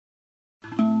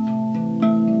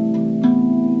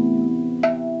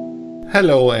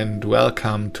Hello and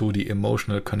welcome to the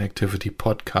Emotional Connectivity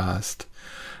Podcast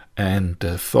and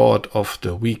the thought of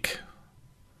the week.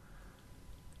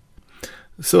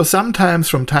 So sometimes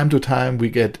from time to time we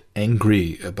get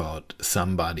angry about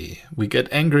somebody. We get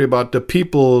angry about the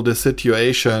people, the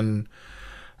situation,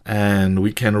 and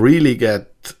we can really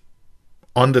get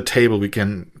on the table, we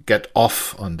can get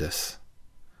off on this.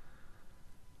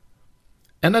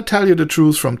 And I tell you the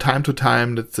truth, from time to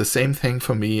time, that's the same thing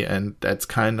for me, and that's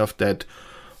kind of that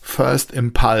first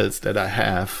impulse that I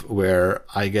have where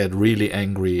I get really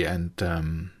angry and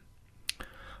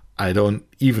I don't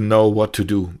even know what to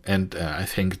do. And I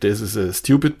think this is a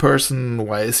stupid person.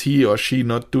 Why is he or she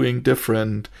not doing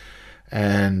different?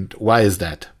 And why is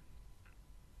that?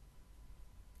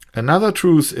 Another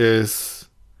truth is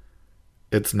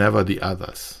it's never the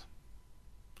others.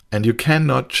 And you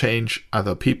cannot change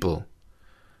other people.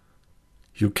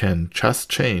 You can just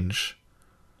change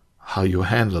how you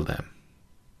handle them.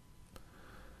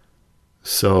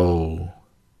 So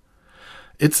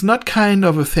it's not kind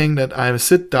of a thing that I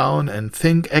sit down and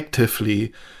think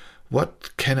actively,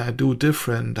 what can I do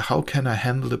different? How can I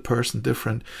handle the person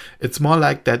different? It's more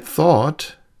like that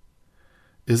thought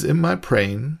is in my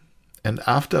brain, and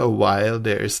after a while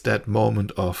there is that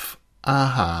moment of,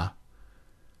 aha,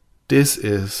 this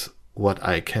is what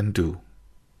I can do.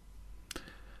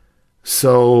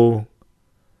 So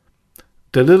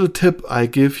the little tip I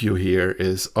give you here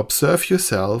is observe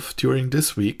yourself during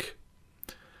this week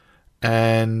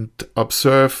and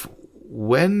observe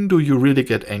when do you really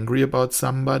get angry about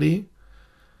somebody.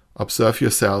 Observe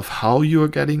yourself how you are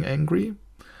getting angry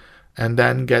and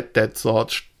then get that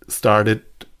thought started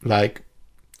like,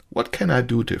 what can I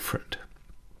do different?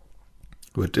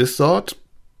 With this thought,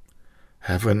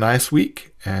 have a nice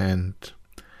week and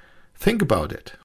think about it.